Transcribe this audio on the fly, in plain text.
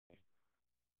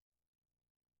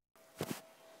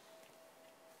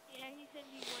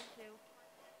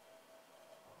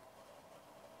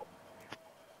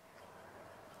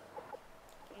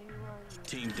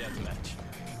Team deathmatch.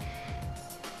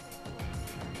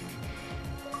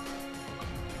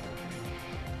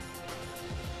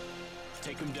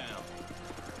 Take him down.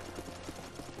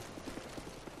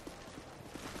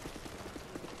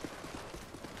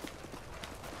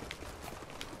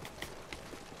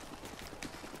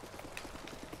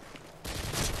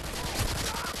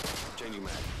 Changing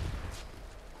mag.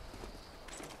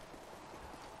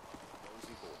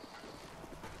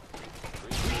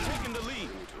 We've taken the lead.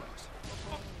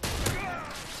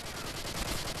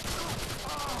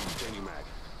 Changing mag.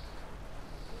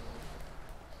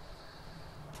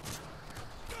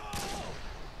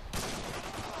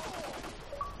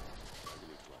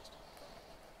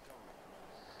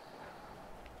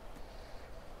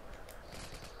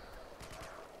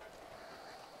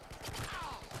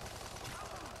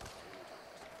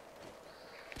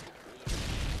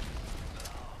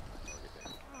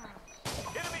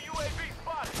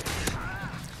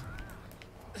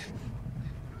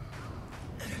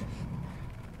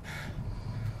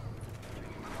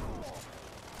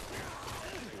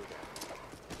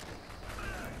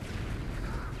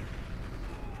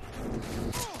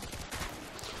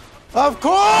 Of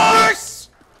course!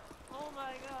 Oh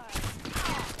my god.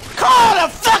 Call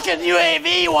the fucking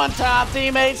UAV one time,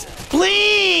 teammates!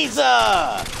 Please!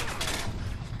 Of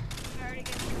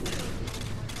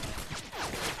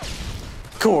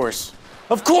course.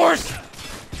 Of course!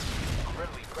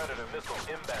 Friendly Predator missile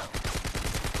inbound.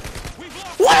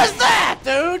 What is that,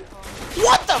 dude?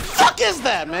 What the fuck is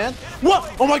that, man? What?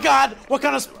 Oh my god! What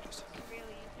kind of...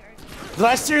 Did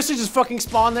I seriously just fucking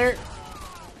spawn there?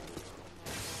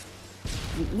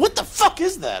 What the fuck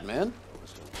is that, man?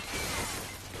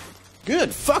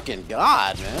 Good fucking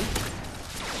god, man.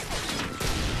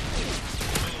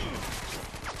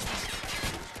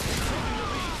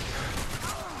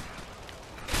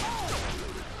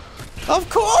 Of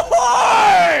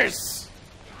course!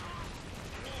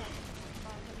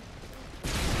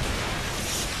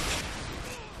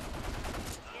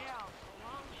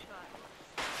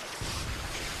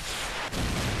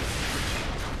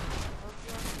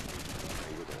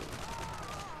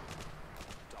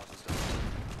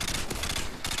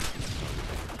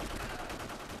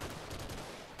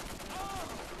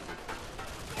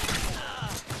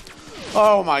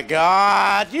 Oh my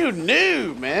god, you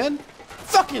knew, man.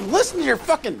 Fucking listen to your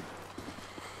fucking...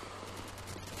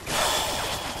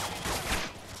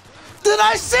 Did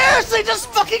I seriously just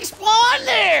fucking spawn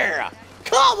there?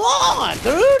 Come on,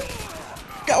 dude.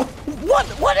 Go.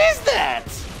 What is that?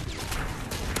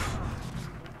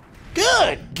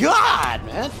 Good god,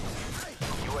 man.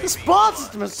 The spawn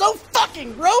system is so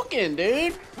fucking broken,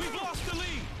 dude. We've lost the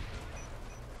lead.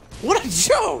 What a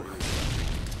joke.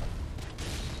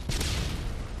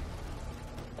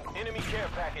 Enemy care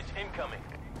package incoming.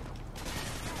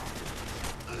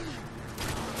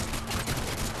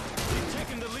 We've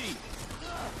taken the lead.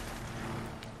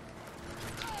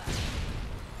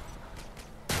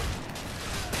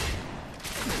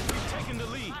 We've taken the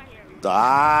lead.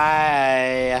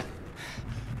 Die.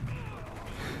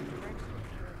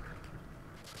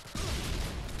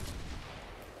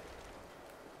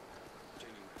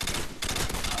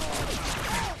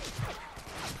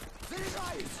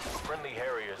 Friendly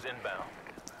Harriers inbound.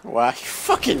 Wow, you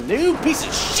fucking new piece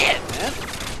of shit, man.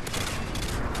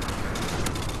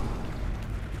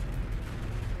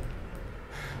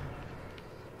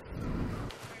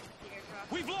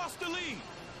 We've lost the lead.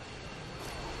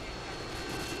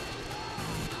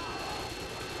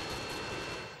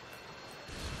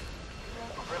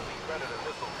 Friendly Predator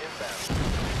missile inbound.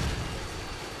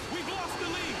 We've lost the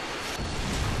lead.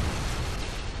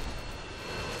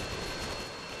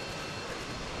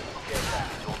 Care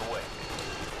package on the way.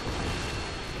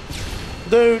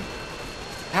 Dude,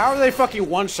 how are they fucking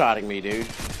one-shotting me, dude?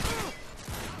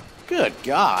 Good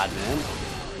God, man.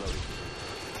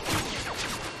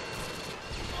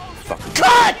 Fuck.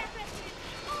 God!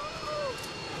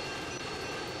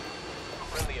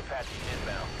 Friendly Apache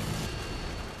inbound.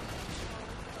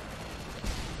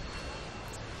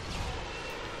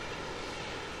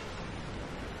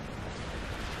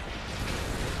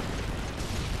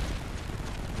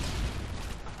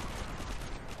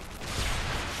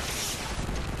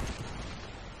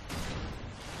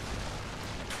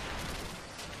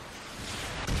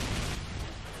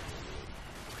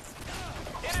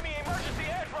 Enemy emergency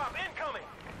airdrop incoming.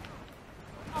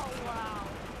 Oh wow.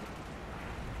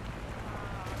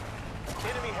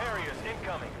 Enemy Harriers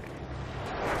incoming.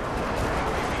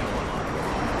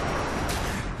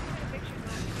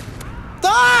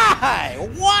 Die!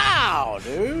 Wow,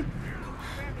 dude.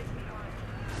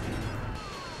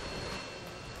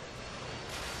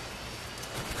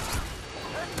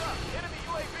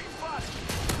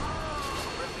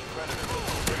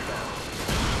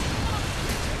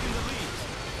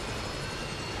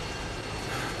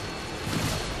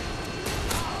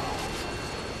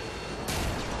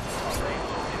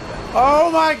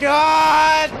 Oh my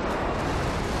God!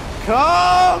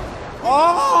 Come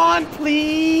on,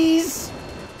 please!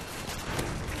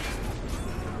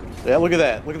 Yeah, look at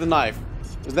that. Look at the knife.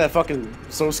 Isn't that fucking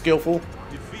so skillful?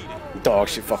 Dog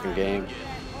shit fucking game.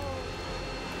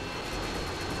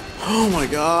 Oh my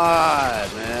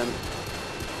God, man.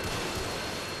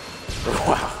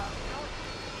 Wow.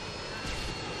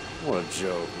 What a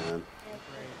joke, man.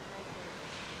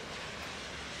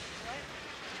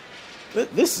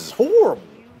 This is horrible.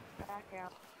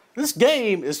 This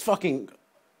game is fucking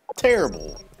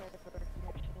terrible.